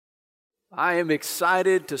I am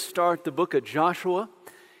excited to start the book of Joshua.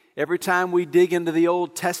 Every time we dig into the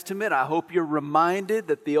Old Testament, I hope you're reminded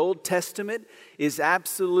that the Old Testament is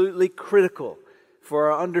absolutely critical for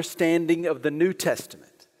our understanding of the New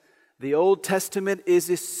Testament. The Old Testament is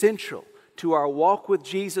essential to our walk with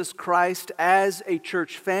Jesus Christ as a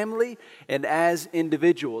church family and as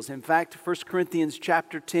individuals. In fact, 1 Corinthians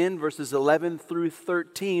chapter 10, verses 11 through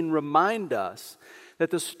 13 remind us that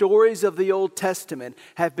the stories of the Old Testament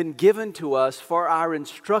have been given to us for our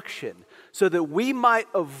instruction so that we might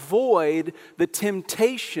avoid the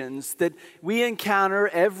temptations that we encounter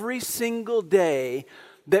every single day,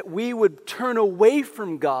 that we would turn away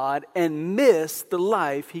from God and miss the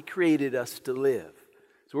life He created us to live.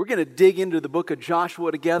 So we're going to dig into the book of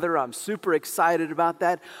Joshua together. I'm super excited about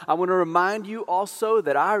that. I want to remind you also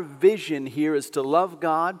that our vision here is to love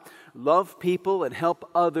God, love people, and help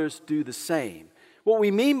others do the same. What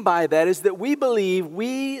we mean by that is that we believe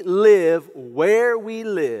we live where we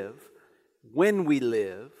live, when we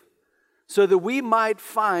live, so that we might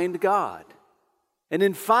find God. And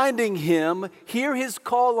in finding Him, hear His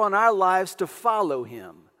call on our lives to follow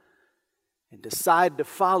Him. And decide to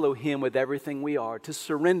follow Him with everything we are, to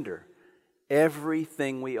surrender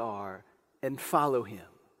everything we are and follow Him.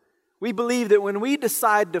 We believe that when we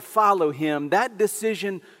decide to follow Him, that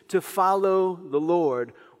decision to follow the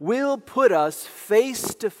Lord will put us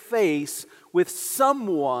face to face with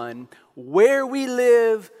someone where we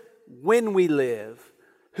live, when we live,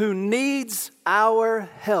 who needs our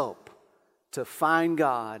help to find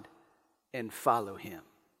God and follow Him.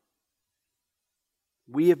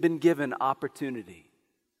 We have been given opportunity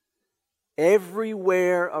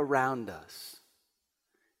everywhere around us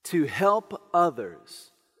to help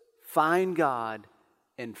others find God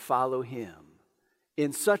and follow Him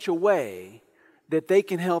in such a way that they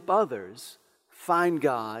can help others find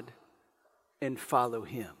God and follow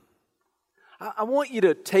Him. I want you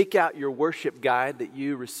to take out your worship guide that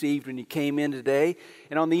you received when you came in today.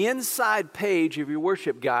 And on the inside page of your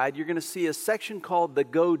worship guide, you're going to see a section called the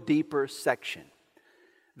Go Deeper section.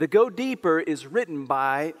 The Go Deeper is written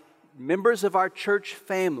by members of our church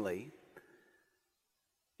family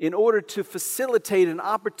in order to facilitate an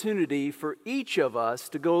opportunity for each of us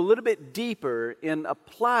to go a little bit deeper in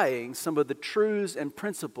applying some of the truths and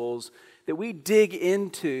principles that we dig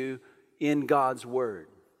into in God's Word.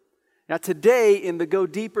 Now today in the Go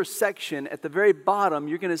Deeper section, at the very bottom,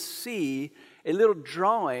 you're going to see a little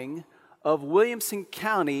drawing of Williamson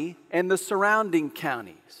County and the surrounding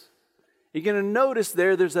counties. You're going to notice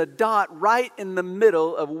there's a dot right in the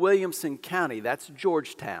middle of Williamson County. That's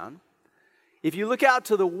Georgetown. If you look out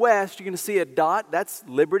to the west, you're going to see a dot. That's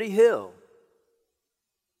Liberty Hill.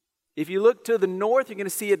 If you look to the north, you're going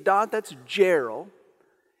to see a dot. That's Jarrell.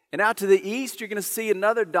 And out to the east, you're going to see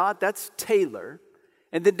another dot. That's Taylor.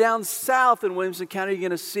 And then down south in Williamson County, you're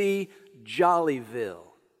going to see Jollyville.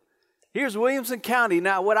 Here's Williamson County.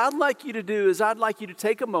 Now, what I'd like you to do is I'd like you to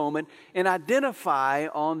take a moment and identify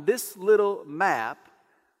on this little map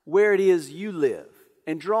where it is you live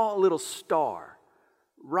and draw a little star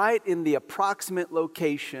right in the approximate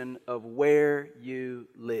location of where you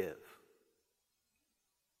live.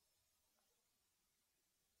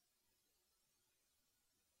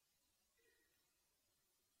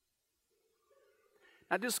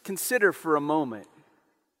 Now just consider for a moment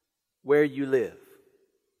where you live.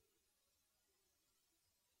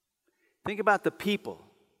 Think about the people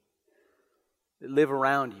that live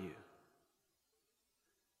around you.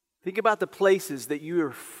 Think about the places that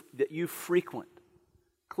you frequent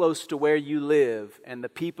close to where you live and the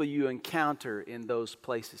people you encounter in those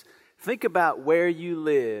places. Think about where you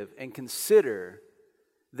live and consider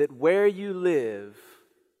that where you live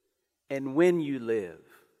and when you live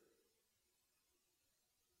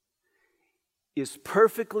is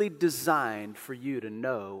perfectly designed for you to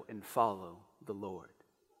know and follow the Lord.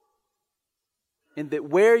 And that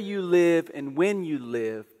where you live and when you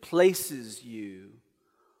live places you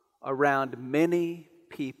around many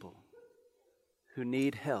people who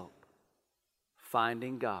need help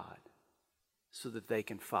finding God so that they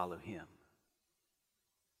can follow Him.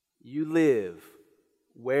 You live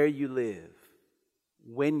where you live,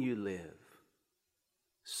 when you live,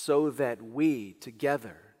 so that we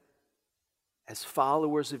together, as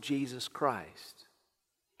followers of Jesus Christ,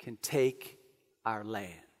 can take our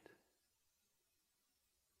land.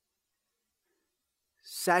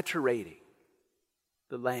 Saturating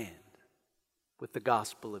the land with the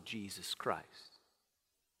gospel of Jesus Christ.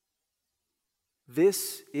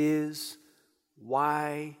 This is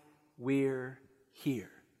why we're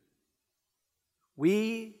here.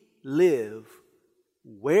 We live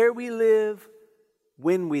where we live,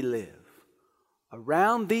 when we live,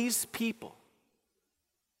 around these people,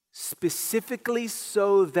 specifically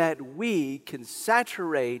so that we can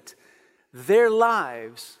saturate their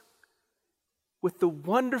lives with the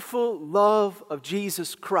wonderful love of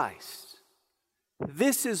Jesus Christ.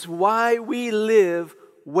 This is why we live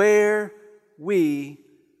where we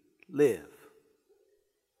live.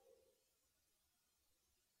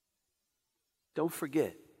 Don't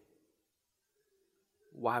forget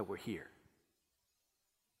why we're here.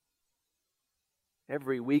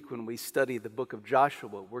 Every week when we study the book of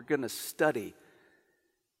Joshua, we're going to study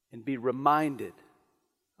and be reminded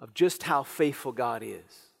of just how faithful God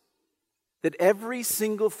is. That every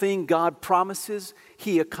single thing God promises,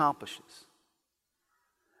 He accomplishes.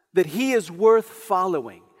 That He is worth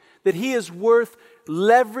following. That He is worth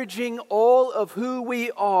leveraging all of who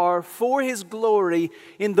we are for His glory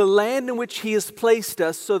in the land in which He has placed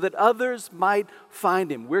us so that others might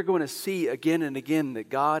find Him. We're going to see again and again that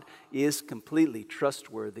God is completely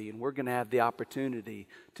trustworthy, and we're going to have the opportunity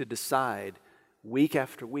to decide week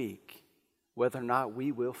after week whether or not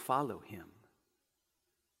we will follow Him.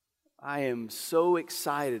 I am so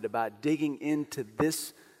excited about digging into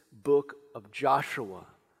this book of Joshua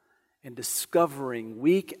and discovering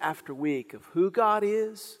week after week of who God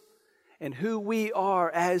is and who we are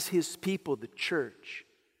as His people, the church.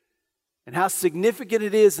 And how significant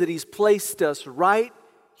it is that He's placed us right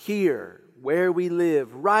here where we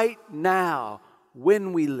live, right now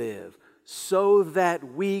when we live, so that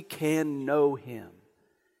we can know Him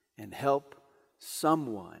and help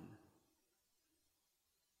someone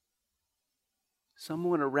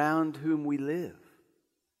around whom we live,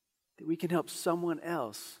 that we can help someone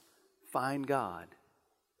else find God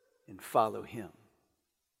and follow Him.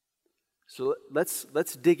 So let's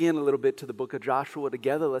dig in a little bit to the book of Joshua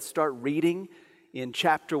together. Let's start reading in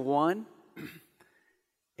chapter 1.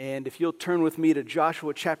 And if you'll turn with me to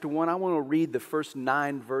Joshua chapter 1, I want to read the first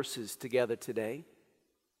 9 verses together today.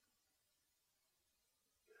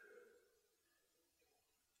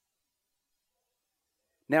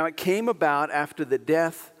 Now it came about after the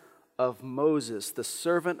death of Moses, the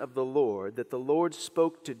servant of the Lord, that the Lord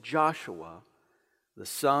spoke to Joshua, the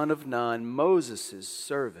son of Nun, Moses'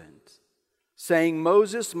 servant, saying,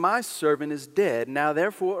 Moses, my servant, is dead. Now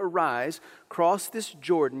therefore arise, cross this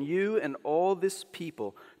Jordan, you and all this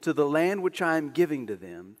people, to the land which I am giving to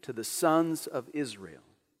them, to the sons of Israel.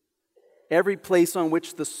 Every place on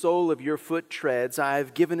which the sole of your foot treads, I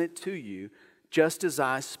have given it to you, just as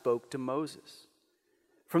I spoke to Moses.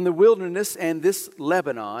 From the wilderness and this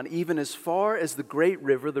Lebanon, even as far as the great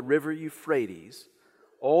river, the river Euphrates,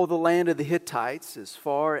 all the land of the Hittites, as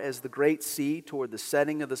far as the great sea toward the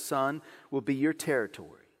setting of the sun, will be your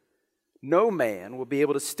territory. No man will be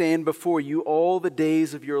able to stand before you all the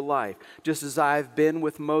days of your life. Just as I have been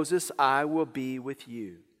with Moses, I will be with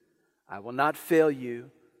you. I will not fail you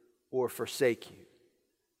or forsake you.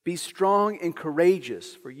 Be strong and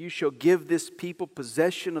courageous, for you shall give this people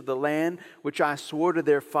possession of the land which I swore to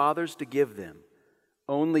their fathers to give them.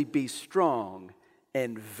 Only be strong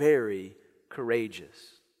and very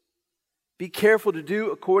courageous. Be careful to do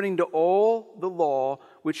according to all the law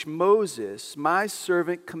which Moses, my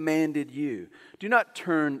servant, commanded you. Do not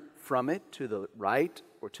turn from it to the right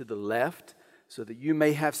or to the left, so that you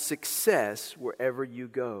may have success wherever you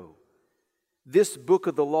go. This book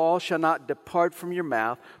of the law shall not depart from your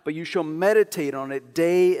mouth, but you shall meditate on it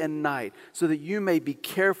day and night, so that you may be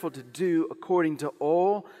careful to do according to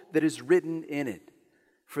all that is written in it.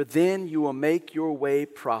 For then you will make your way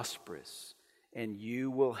prosperous, and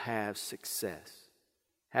you will have success.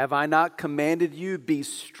 Have I not commanded you? Be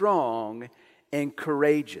strong and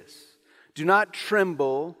courageous. Do not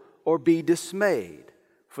tremble or be dismayed,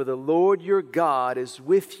 for the Lord your God is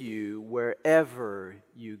with you wherever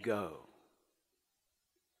you go.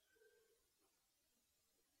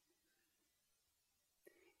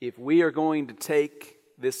 If we are going to take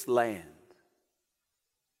this land,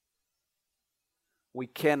 we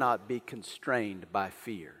cannot be constrained by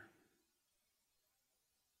fear.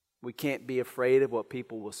 We can't be afraid of what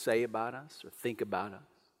people will say about us or think about us.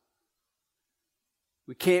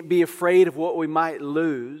 We can't be afraid of what we might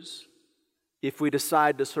lose if we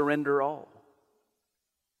decide to surrender all.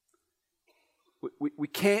 We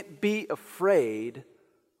can't be afraid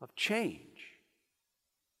of change.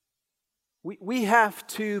 We have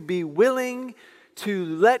to be willing to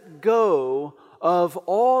let go of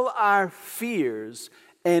all our fears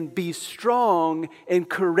and be strong and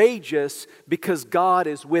courageous because God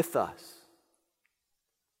is with us.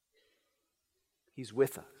 He's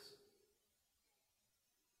with us.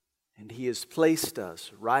 And He has placed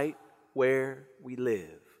us right where we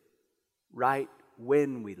live, right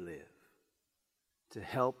when we live, to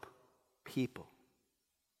help people,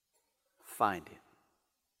 find him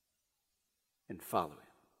and follow him.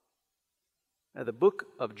 Now, the book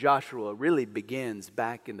of Joshua really begins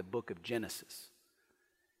back in the book of Genesis,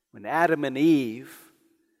 when Adam and Eve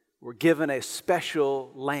were given a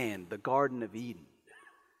special land, the Garden of Eden.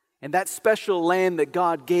 And that special land that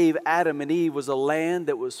God gave Adam and Eve was a land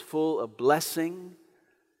that was full of blessing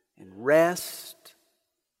and rest,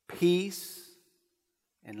 peace,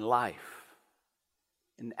 and life.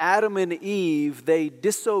 And Adam and Eve, they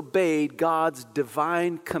disobeyed God's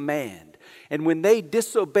divine command. And when they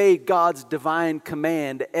disobeyed God's divine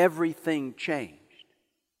command, everything changed.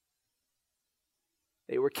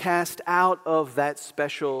 They were cast out of that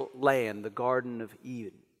special land, the Garden of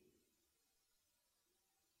Eden.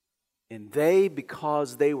 And they,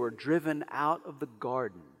 because they were driven out of the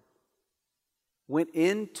garden, went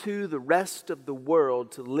into the rest of the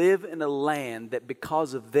world to live in a land that,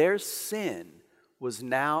 because of their sin, was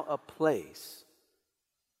now a place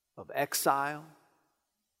of exile,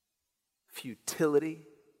 futility,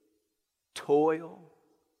 toil,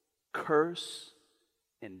 curse,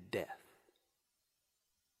 and death.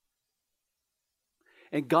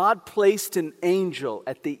 And God placed an angel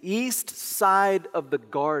at the east side of the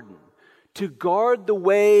garden to guard the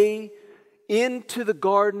way into the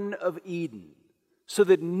Garden of Eden, so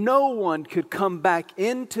that no one could come back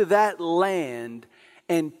into that land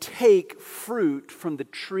and take fruit from the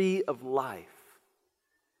tree of life.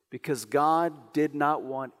 Because God did not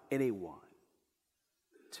want anyone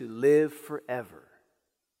to live forever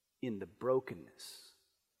in the brokenness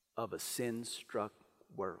of a sin-struck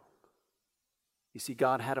world. You see,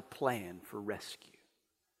 God had a plan for rescue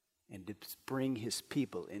and to bring his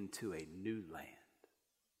people into a new land.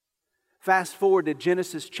 Fast forward to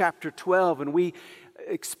Genesis chapter 12, and we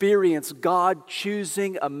experience God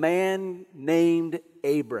choosing a man named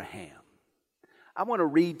Abraham. I want to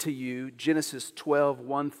read to you Genesis 12,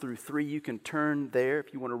 1 through 3. You can turn there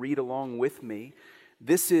if you want to read along with me.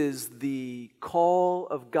 This is the call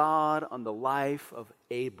of God on the life of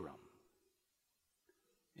Abram.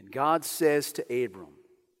 And God says to Abram,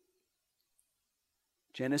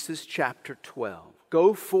 Genesis chapter 12,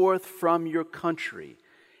 "Go forth from your country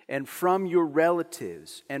and from your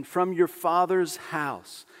relatives and from your father's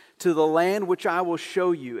house to the land which I will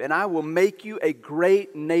show you, and I will make you a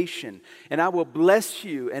great nation, and I will bless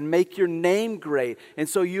you and make your name great, and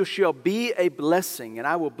so you shall be a blessing, and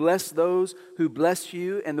I will bless those who bless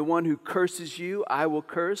you, and the one who curses you I will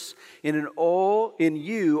curse, and in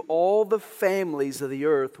you all the families of the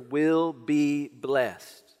earth will be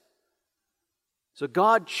blessed." So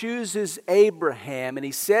God chooses Abraham, and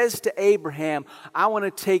he says to Abraham, I want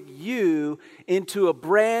to take you into a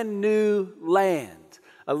brand new land,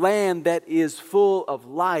 a land that is full of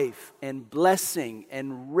life and blessing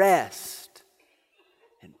and rest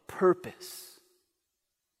and purpose.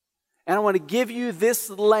 And I want to give you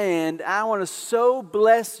this land. I want to so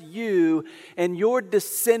bless you and your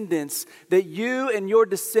descendants that you and your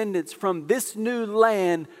descendants from this new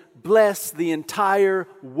land bless the entire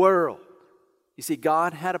world. You see,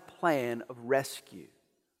 God had a plan of rescue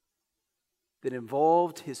that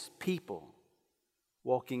involved his people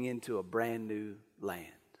walking into a brand new land.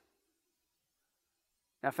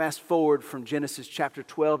 Now fast forward from Genesis chapter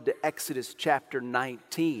 12 to Exodus chapter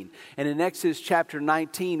 19. And in Exodus chapter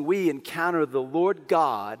 19, we encounter the Lord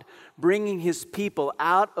God bringing his people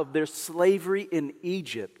out of their slavery in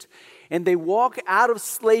Egypt. And they walk out of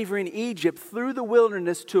slavery in Egypt through the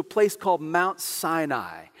wilderness to a place called Mount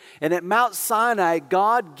Sinai. And at Mount Sinai,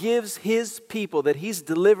 God gives his people that he's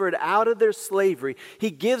delivered out of their slavery,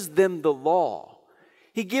 he gives them the law.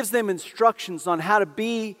 He gives them instructions on how to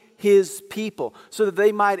be his people so that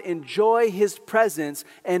they might enjoy his presence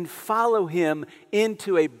and follow him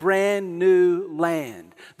into a brand new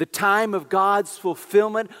land. The time of God's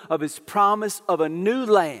fulfillment of his promise of a new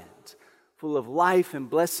land full of life and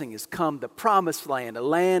blessing has come, the promised land, a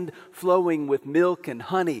land flowing with milk and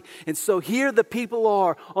honey. And so here the people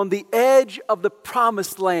are on the edge of the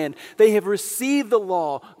promised land. They have received the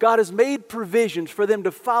law. God has made provisions for them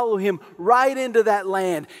to follow him right into that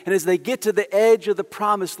land. And as they get to the edge of the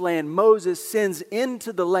promised land, Moses sends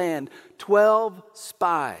into the land 12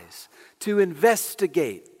 spies to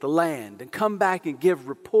investigate the land and come back and give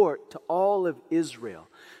report to all of Israel.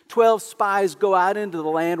 12 spies go out into the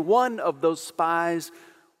land. One of those spies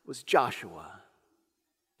was Joshua.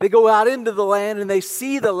 They go out into the land and they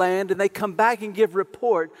see the land and they come back and give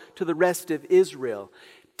report to the rest of Israel.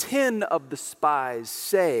 10 of the spies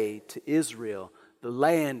say to Israel, the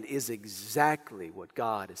land is exactly what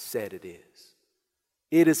God has said it is.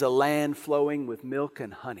 It is a land flowing with milk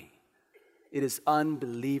and honey. It is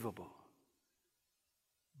unbelievable.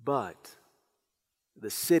 But the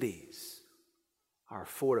cities are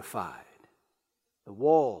fortified. The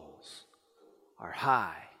walls are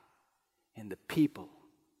high, and the people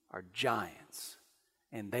are giants,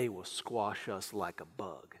 and they will squash us like a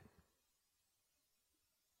bug.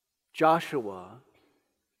 Joshua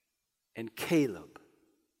and Caleb,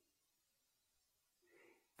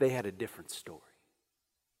 they had a different story.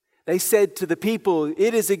 They said to the people,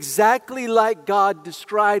 it is exactly like God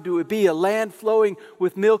described it would be, a land flowing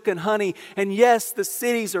with milk and honey. And yes, the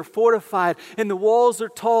cities are fortified and the walls are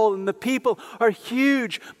tall and the people are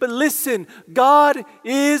huge. But listen, God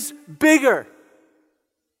is bigger.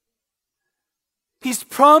 He's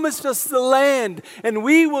promised us the land and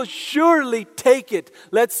we will surely take it.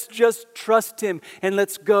 Let's just trust Him and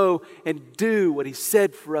let's go and do what He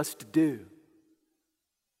said for us to do.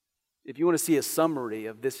 If you want to see a summary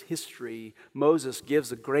of this history, Moses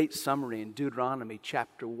gives a great summary in Deuteronomy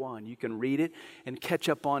chapter 1. You can read it and catch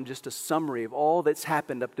up on just a summary of all that's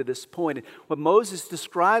happened up to this point. And what Moses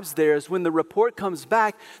describes there is when the report comes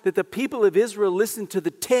back that the people of Israel listen to the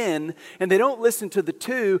 10 and they don't listen to the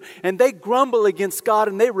 2, and they grumble against God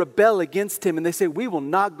and they rebel against Him and they say, we will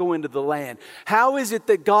not go into the land. How is it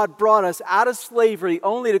that God brought us out of slavery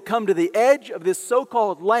only to come to the edge of this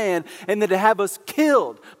so-called land and then to have us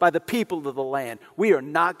killed by the people of the land? We are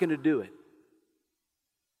not going to do it.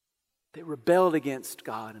 They rebelled against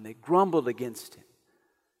God and they grumbled against Him.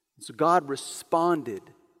 And so God responded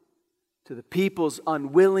to the people's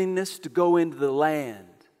unwillingness to go into the land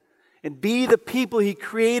and be the people He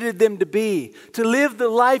created them to be, to live the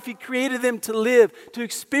life He created them to live, to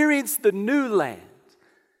experience the new land.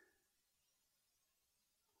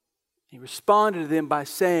 He responded to them by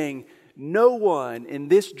saying, no one in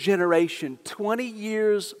this generation, 20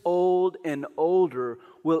 years old and older,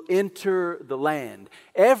 will enter the land.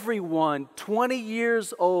 Everyone 20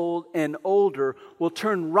 years old and older will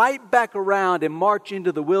turn right back around and march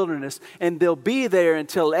into the wilderness, and they'll be there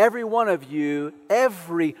until every one of you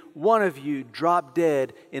drop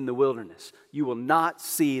dead in the wilderness. You will not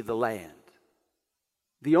see the land.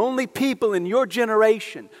 The only people in your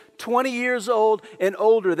generation, 20 years old and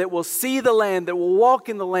older, that will see the land, that will walk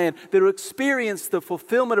in the land, that will experience the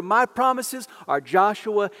fulfillment of my promises are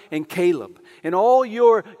Joshua and Caleb. And all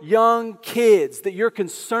your young kids that you're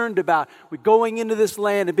concerned about with going into this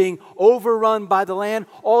land and being overrun by the land,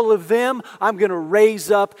 all of them I'm going to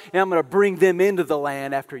raise up and I'm going to bring them into the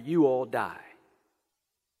land after you all die.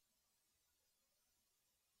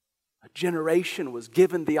 Generation was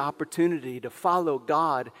given the opportunity to follow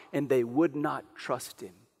God and they would not trust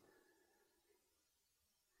Him.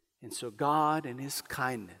 And so God in His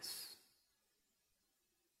kindness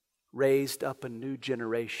raised up a new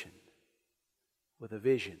generation with a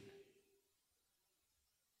vision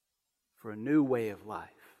for a new way of life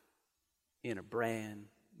in a brand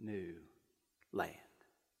new land.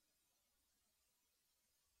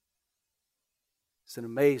 It's an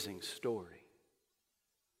amazing story.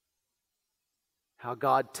 How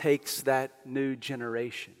God takes that new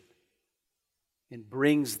generation and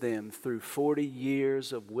brings them through 40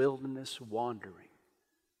 years of wilderness wandering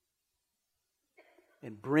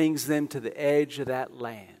and brings them to the edge of that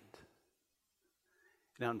land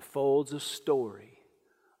and unfolds a story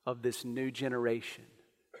of this new generation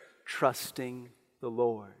trusting the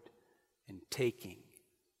Lord and taking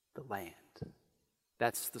the land.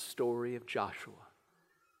 That's the story of Joshua,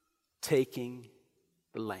 taking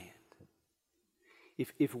the land.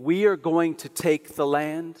 If we are going to take the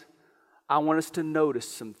land, I want us to notice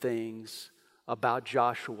some things about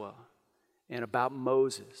Joshua and about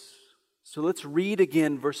Moses. So let's read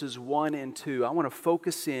again verses 1 and 2. I want to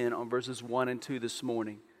focus in on verses 1 and 2 this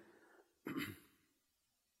morning.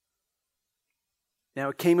 Now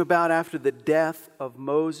it came about after the death of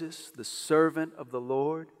Moses, the servant of the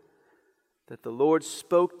Lord, that the Lord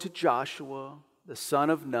spoke to Joshua, the son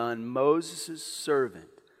of Nun, Moses' servant,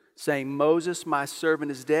 saying, Moses, my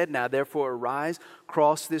servant, is dead. Now therefore arise,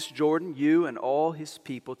 cross this Jordan, you and all his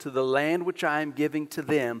people, to the land which I am giving to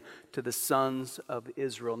them, to the sons of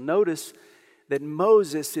Israel. Notice that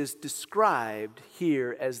Moses is described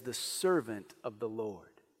here as the servant of the Lord.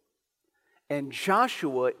 And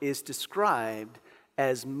Joshua is described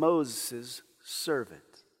as Moses' servant.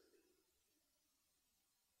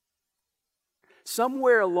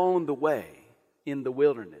 Somewhere along the way in the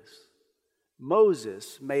wilderness,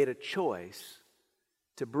 Moses made a choice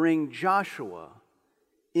to bring Joshua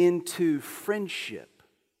into friendship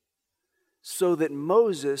so that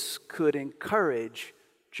Moses could encourage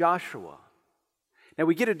Joshua. Now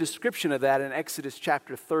we get a description of that in Exodus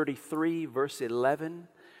chapter 33, verse 11.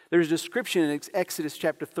 There's a description in Exodus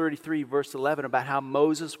chapter 33, verse 11 about how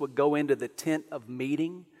Moses would go into the tent of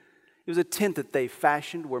meeting It was a tent that they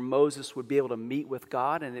fashioned where Moses would be able to meet with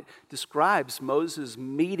God, and it describes Moses'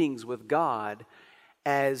 meetings with God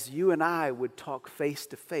as you and I would talk face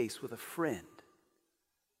to face with a friend.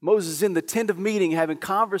 Moses is in the tent of meeting having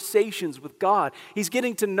conversations with God. He's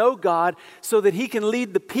getting to know God so that he can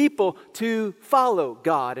lead the people to follow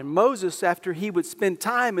God. And Moses, after he would spend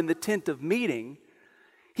time in the tent of meeting,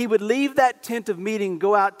 he would leave that tent of meeting and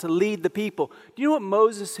go out to lead the people. Do you know what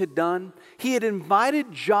Moses had done? He had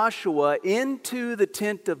invited Joshua into the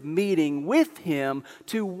tent of meeting with him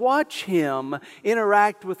to watch him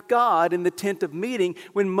interact with God in the tent of meeting.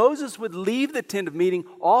 When Moses would leave the tent of meeting,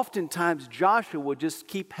 oftentimes Joshua would just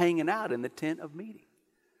keep hanging out in the tent of meeting.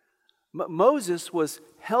 Moses was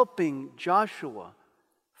helping Joshua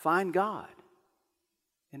find God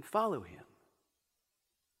and follow him.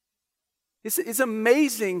 It's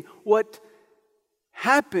amazing what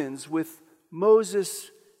happens with Moses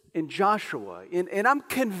and Joshua. And I'm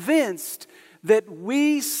convinced that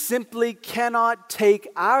we simply cannot take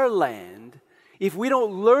our land if we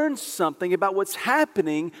don't learn something about what's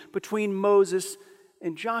happening between Moses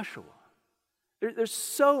and Joshua. There's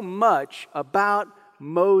so much about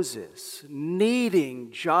Moses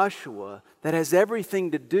needing Joshua that has everything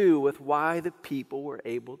to do with why the people were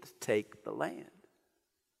able to take the land.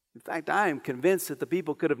 In fact, I am convinced that the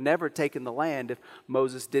people could have never taken the land if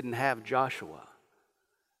Moses didn't have Joshua.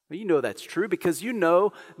 Well, you know that's true because you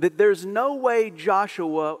know that there's no way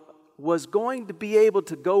Joshua was going to be able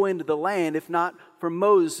to go into the land if not for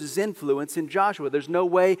Moses' influence in Joshua. There's no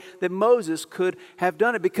way that Moses could have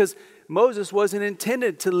done it because Moses wasn't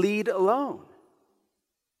intended to lead alone.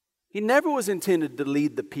 He never was intended to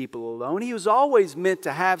lead the people alone. He was always meant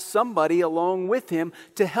to have somebody along with him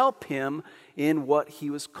to help him in what he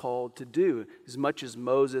was called to do. As much as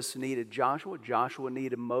Moses needed Joshua, Joshua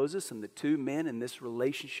needed Moses, and the two men in this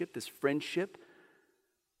relationship, this friendship,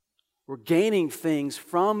 were gaining things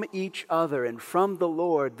from each other and from the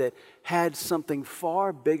Lord that had something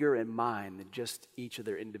far bigger in mind than just each of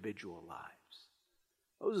their individual lives.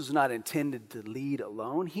 Moses was not intended to lead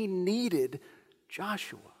alone. He needed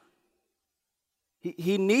Joshua.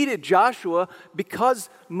 He needed Joshua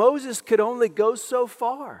because Moses could only go so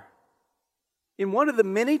far. In one of the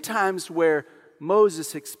many times where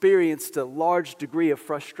Moses experienced a large degree of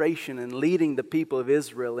frustration in leading the people of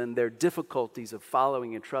Israel in their difficulties of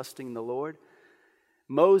following and trusting the Lord,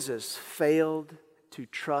 Moses failed to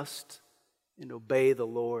trust and obey the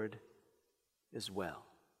Lord as well.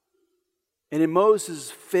 And in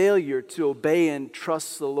Moses' failure to obey and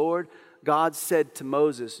trust the Lord, God said to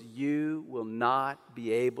Moses, "You will not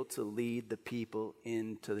be able to lead the people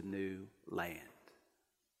into the new land."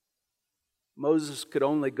 Moses could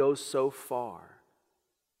only go so far,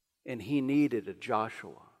 and he needed a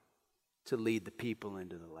Joshua to lead the people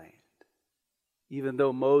into the land. Even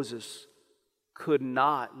though Moses could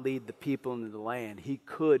not lead the people into the land, he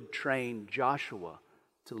could train Joshua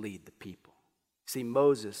to lead the people. See,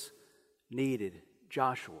 Moses needed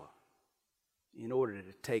Joshua in order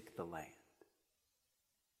to take the land.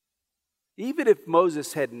 Even if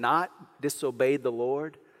Moses had not disobeyed the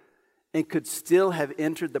Lord and could still have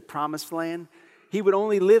entered the promised land, he would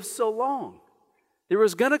only live so long. There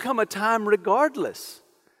was going to come a time regardless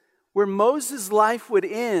where Moses' life would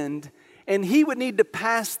end and he would need to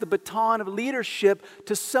pass the baton of leadership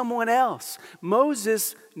to someone else.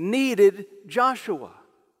 Moses needed Joshua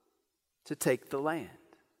to take the land.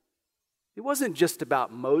 It wasn't just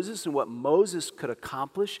about Moses and what Moses could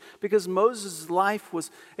accomplish, because Moses' life was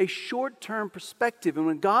a short-term perspective. And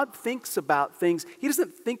when God thinks about things, He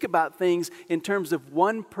doesn't think about things in terms of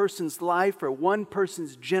one person's life or one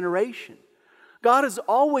person's generation. God is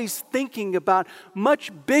always thinking about much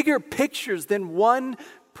bigger pictures than one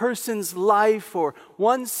person's life or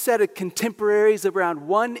one set of contemporaries around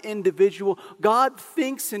one individual. God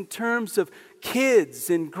thinks in terms of kids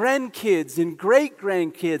and grandkids and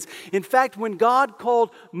great-grandkids. In fact, when God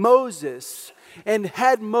called Moses and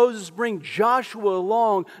had Moses bring Joshua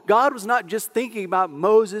along, God was not just thinking about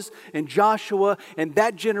Moses and Joshua and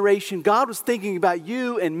that generation. God was thinking about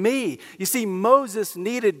you and me. You see, Moses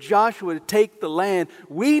needed Joshua to take the land.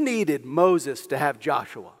 We needed Moses to have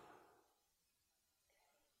Joshua.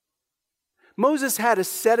 Moses had a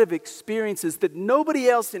set of experiences that nobody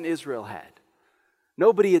else in Israel had.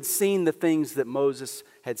 Nobody had seen the things that Moses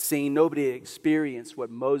had seen. Nobody had experienced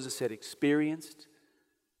what Moses had experienced.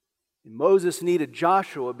 And Moses needed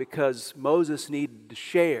Joshua because Moses needed to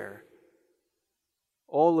share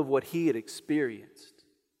all of what he had experienced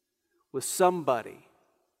with somebody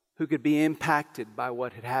who could be impacted by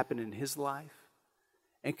what had happened in his life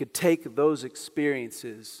and could take those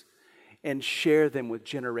experiences and share them with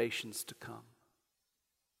generations to come.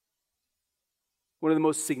 One of the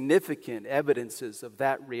most significant evidences of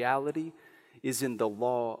that reality is in the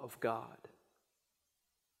law of God.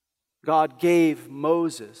 God gave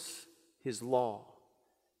Moses his law.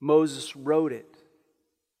 Moses wrote it.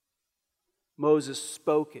 Moses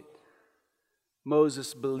spoke it.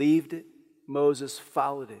 Moses believed it. Moses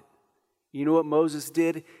followed it. You know what Moses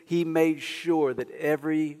did? He made sure that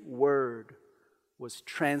every word was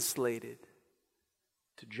translated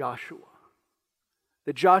to Joshua.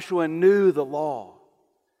 That Joshua knew the law.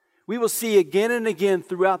 We will see again and again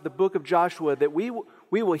throughout the book of Joshua that we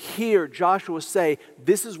will hear Joshua say,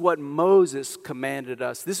 this is what Moses commanded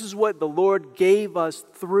us. This is what the Lord gave us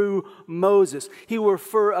through Moses. He will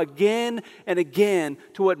refer again and again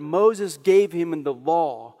to what Moses gave him in the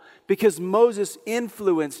law, because Moses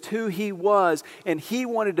influenced who he was, and he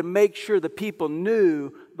wanted to make sure the people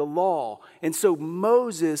knew the law. And so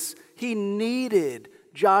Moses, he needed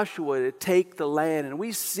Joshua to take the land. And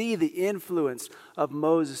we see the influence of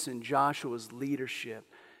Moses and Joshua's leadership.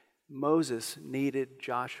 Moses needed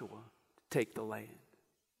Joshua to take the land.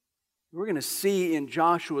 We're going to see in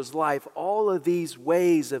Joshua's life all of these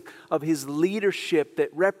ways of his leadership that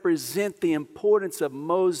represent the importance of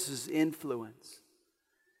Moses' influence.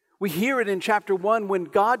 We hear it in chapter 1 when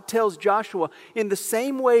God tells Joshua, in the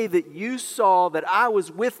same way that you saw that I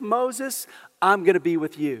was with Moses, I'm going to be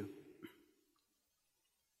with you.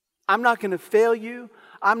 I'm not going to fail you.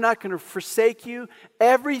 I'm not going to forsake you.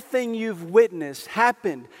 Everything you've witnessed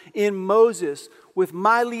happened in Moses with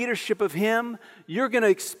my leadership of him. You're going to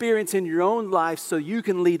experience in your own life so you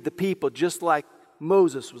can lead the people just like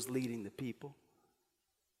Moses was leading the people.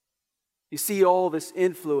 You see all this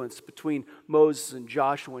influence between Moses and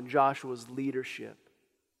Joshua's leadership.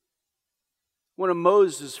 One of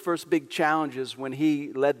Moses' first big challenges when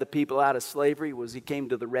he led the people out of slavery was he came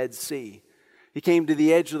to the Red Sea. He came to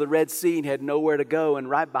the edge of the Red Sea and had nowhere to go, and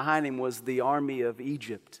right behind him was the army of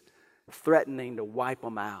Egypt, threatening to wipe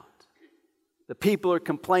them out. The people are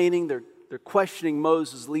complaining, they're questioning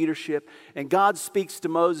Moses' leadership, and God speaks to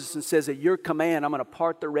Moses and says, at your command, I'm going to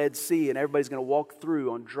part the Red Sea, and everybody's going to walk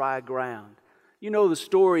through on dry ground. You know the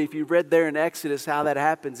story, if you've read there in Exodus, how that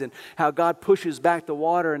happens, and how God pushes back the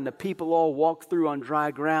water, and the people all walk through on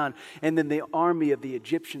dry ground, and then the army of the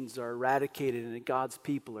Egyptians are eradicated, and God's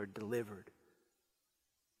people are delivered.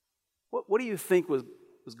 What do you think was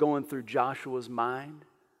going through Joshua's mind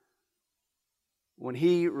when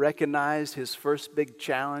he recognized his first big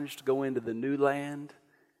challenge to go into the new land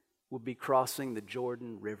would be crossing the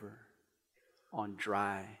Jordan River on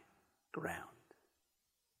dry ground?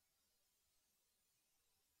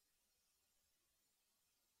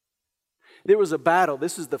 There was a battle.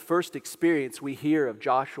 This is the first experience we hear of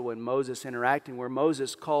Joshua and Moses interacting, where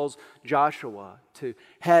Moses calls Joshua to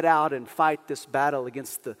head out and fight this battle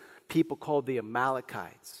against the people called the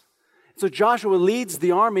Amalekites. So Joshua leads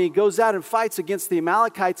the army, goes out and fights against the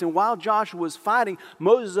Amalekites, and while Joshua is fighting,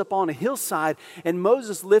 Moses is up on a hillside, and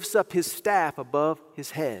Moses lifts up his staff above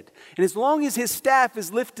his head. And as long as his staff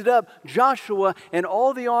is lifted up, Joshua and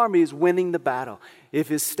all the army is winning the battle. If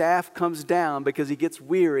his staff comes down because he gets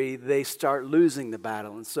weary, they start losing the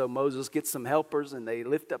battle. And so Moses gets some helpers, and they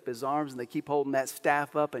lift up his arms, and they keep holding that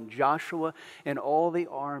staff up, and Joshua and all the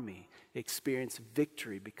army experienced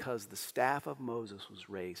victory because the staff of Moses was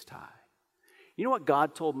raised high. You know what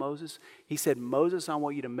God told Moses? He said, Moses, I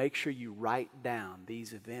want you to make sure you write down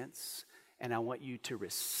these events, and I want you to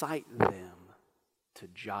recite them to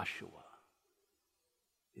Joshua.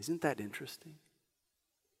 Isn't that interesting?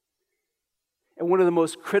 And one of the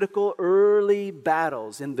most critical early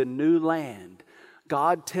battles in the new land,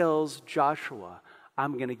 God tells Joshua,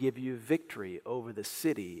 I'm going to give you victory over the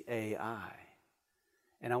city Ai.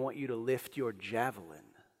 And I want you to lift your javelin,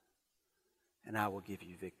 and I will give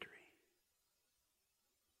you victory.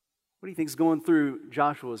 What do you think is going through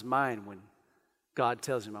Joshua's mind when God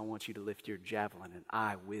tells him, I want you to lift your javelin, and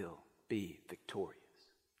I will be victorious?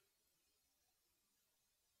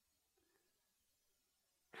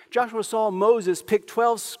 Joshua saw Moses pick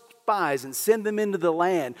 12 spies and send them into the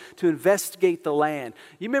land to investigate the land.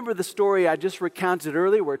 You remember the story I just recounted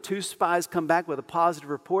earlier where 2 spies come back with a positive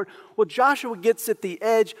report? Well, Joshua gets at the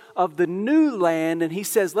edge of the new land and he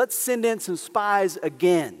says, let's send in some spies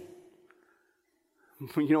again.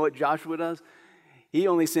 You know what Joshua does? He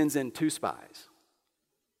only sends in 2 spies.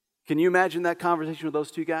 Can you imagine that conversation with those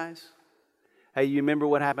 2 guys? Hey, you remember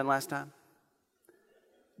what happened last time?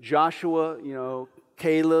 Joshua,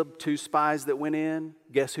 Caleb, 2 spies that went in.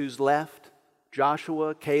 Guess who's left?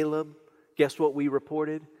 Joshua, Caleb. Guess what we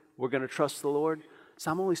reported? We're going to trust the Lord. So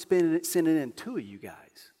I'm only sending in 2 of you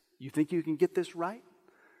guys. You think you can get this right?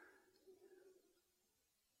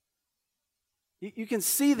 You can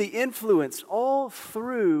see the influence all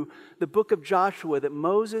through the book of Joshua that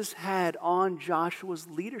Moses had on Joshua's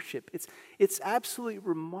leadership. It's absolutely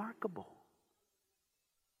remarkable.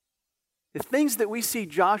 The things that we see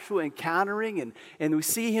Joshua encountering and we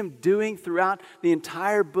see him doing throughout the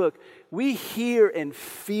entire book, we hear and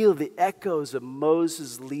feel the echoes of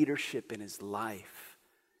Moses' leadership in his life.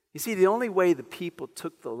 You see, the only way the people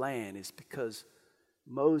took the land is because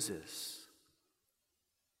Moses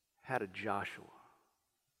had a Joshua.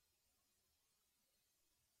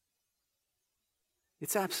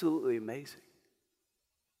 It's absolutely amazing.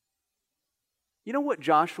 You know what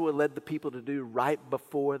Joshua led the people to do right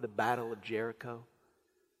before the Battle of Jericho?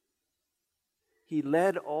 He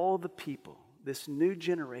led all the people, this new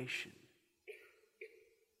generation,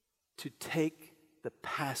 to take the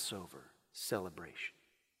Passover celebration.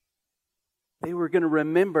 They were going to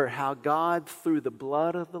remember how God, through the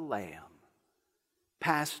blood of the Lamb,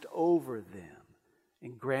 passed over them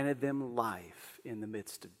and granted them life in the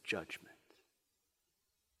midst of judgment,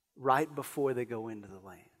 right before they go into the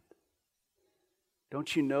land.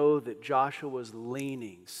 Don't you know that Joshua was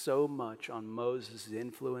leaning so much on Moses'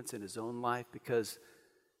 influence in his own life because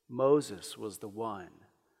Moses was the one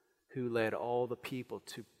who led all the people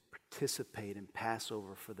to participate in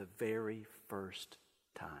Passover for the very first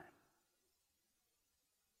time.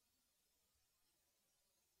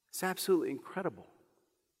 It's absolutely incredible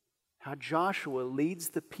how Joshua leads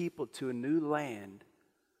the people to a new land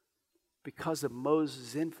because of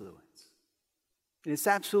Moses' influence. And it's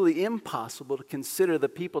absolutely impossible to consider the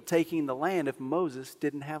people taking the land if Moses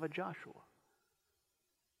didn't have a Joshua.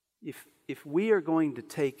 If we are going to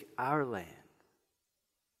take our land,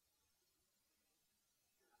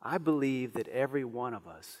 I believe that every one of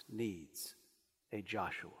us needs a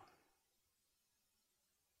Joshua.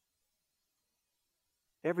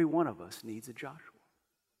 Every one of us needs a Joshua.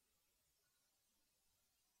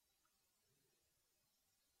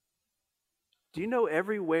 Do you know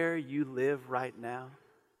everywhere you live right now,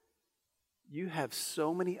 you have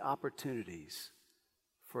so many opportunities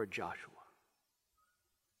for a Joshua?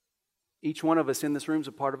 Each one of us in this room is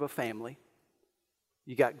a part of a family.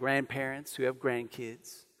 You got grandparents who have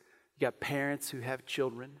grandkids. You got parents who have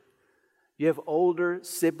children. You have older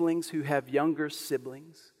siblings who have younger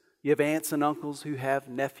siblings. You have aunts and uncles who have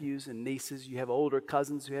nephews and nieces. You have older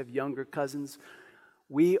cousins who have younger cousins.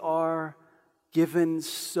 We are given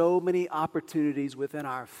so many opportunities within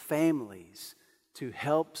our families to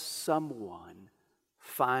help someone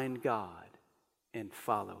find God and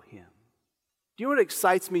follow Him. Do you know what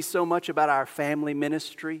excites me so much about our family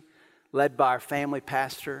ministry, led by our family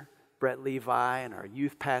pastor, Brett Levi, and our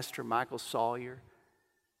youth pastor, Michael Sawyer,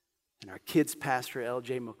 and our kids pastor,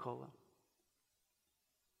 L.J. McCullough?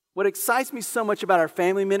 What excites me so much about our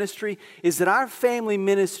family ministry is that our family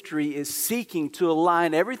ministry is seeking to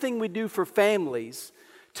align everything we do for families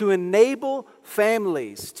to enable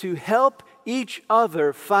families to help each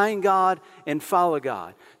other find God and follow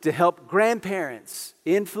God, to help grandparents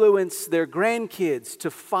influence their grandkids to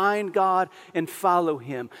find God and follow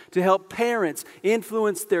Him, to help parents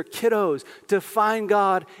influence their kiddos to find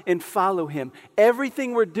God and follow Him.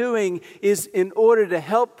 Everything we're doing is in order to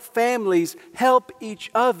help families help each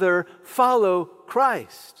other follow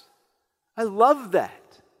Christ. I love that.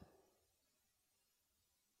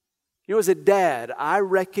 You know, as a dad, I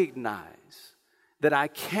recognize that I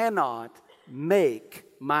cannot make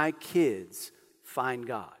my kids find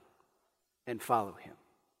God and follow Him.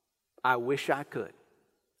 I wish I could.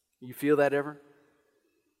 You feel that ever?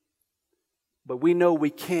 But we know we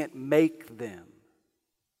can't make them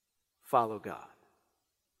follow God.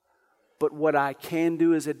 But what I can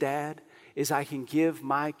do as a dad is I can give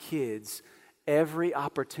my kids every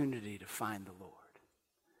opportunity to find the Lord.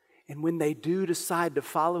 And when they do decide to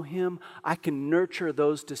follow Him, I can nurture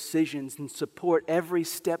those decisions and support every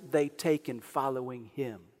step they take in following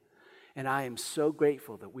Him. And I am so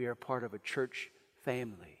grateful that we are part of a church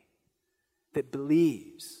family that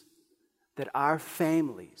believes that our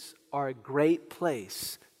families are a great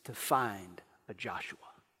place to find a Joshua.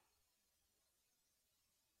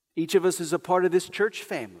 Each of us is a part of this church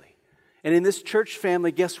family. And in this church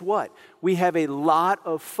family, guess what? We have a lot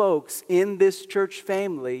of folks in this church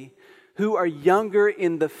family who are younger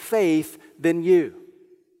in the faith than you.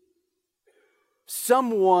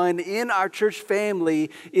 Someone in our church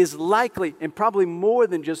family is likely, and probably more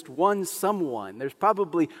than just one someone, there's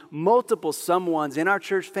probably multiple someones in our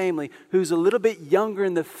church family who's a little bit younger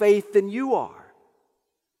in the faith than you are.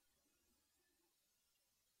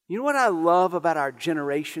 You know what I love about our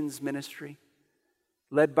Generations ministry,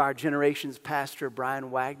 led by our Generations pastor,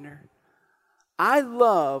 Brian Wagner? I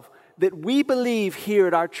love that we believe here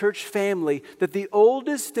at our church family that the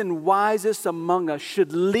oldest and wisest among us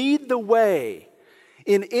should lead the way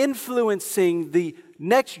in influencing the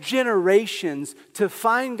next generations to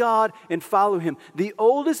find God and follow Him. The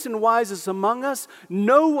oldest and wisest among us,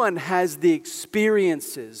 no one has the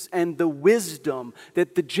experiences and the wisdom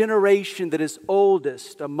that the generation that is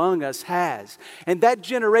oldest among us has. And that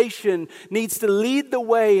generation needs to lead the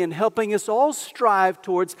way in helping us all strive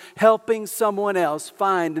towards helping someone else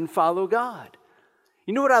find and follow God.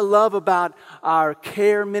 You know what I love about our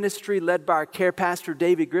care ministry led by our care pastor,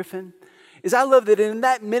 David Griffin? Is I love that in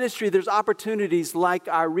that ministry there's opportunities like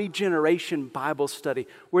our Regeneration Bible study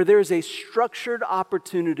where there's a structured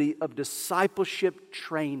opportunity of discipleship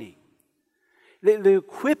training. They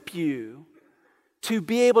equip you to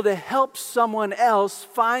be able to help someone else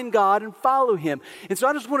find God and follow Him. And so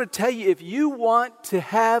I just want to tell you, if you want to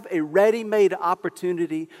have a ready-made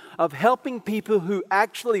opportunity of helping people who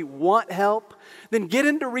actually want help, then get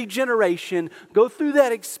into Regeneration, go through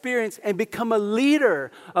that experience, and become a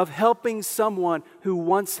leader of helping someone who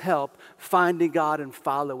wants help finding God and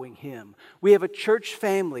following Him. We have a church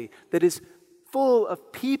family that is full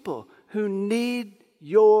of people who need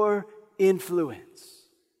your influence.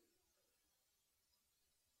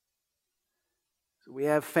 We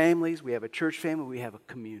have families, we have a church family, we have a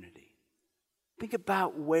community. Think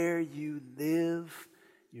about where you live,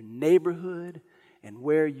 your neighborhood, and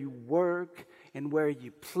where you work, and where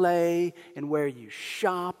you play, and where you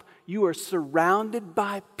shop. You are surrounded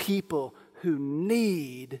by people who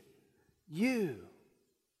need you.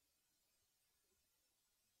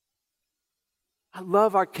 I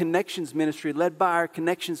love our Connections ministry led by our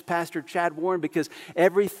Connections pastor, Chad Warren, because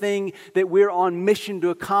everything that we're on mission to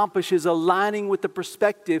accomplish is aligning with the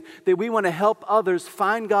perspective that we want to help others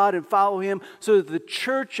find God and follow Him so that the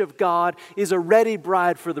church of God is a ready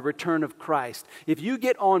bride for the return of Christ. If you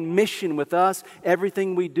get on mission with us,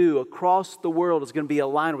 everything we do across the world is going to be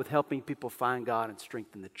aligned with helping people find God and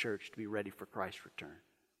strengthen the church to be ready for Christ's return.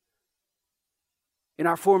 In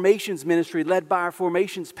our Formations ministry, led by our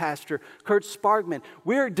Formations pastor, Kurt Spargman,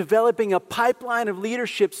 we're developing a pipeline of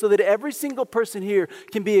leadership so that every single person here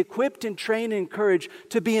can be equipped and trained and encouraged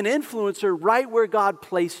to be an influencer right where God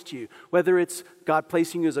placed you. Whether it's God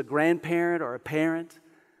placing you as a grandparent or a parent,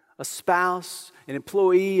 a spouse, an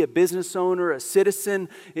employee, a business owner, a citizen,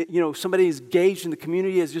 somebody who's engaged in the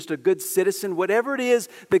community as just a good citizen, whatever it is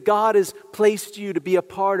that God has placed you to be a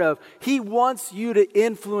part of, He wants you to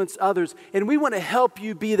influence others. And we want to help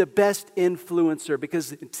you be the best influencer,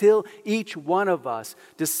 because until each one of us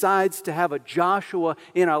decides to have a Joshua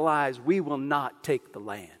in our lives, we will not take the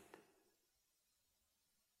land.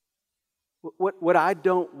 What I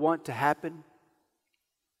don't want to happen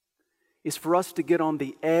is for us to get on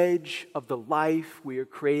the edge of the life we are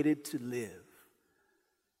created to live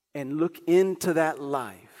and look into that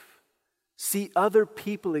life, see other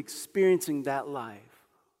people experiencing that life,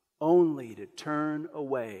 only to turn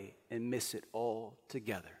away and miss it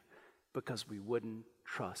altogether because we wouldn't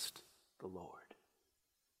trust the Lord.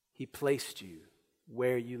 He placed you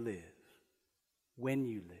where you live, when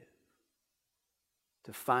you live,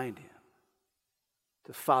 to find Him,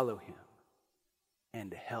 to follow Him,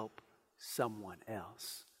 and to help someone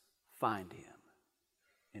else find Him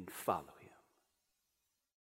and follow Him.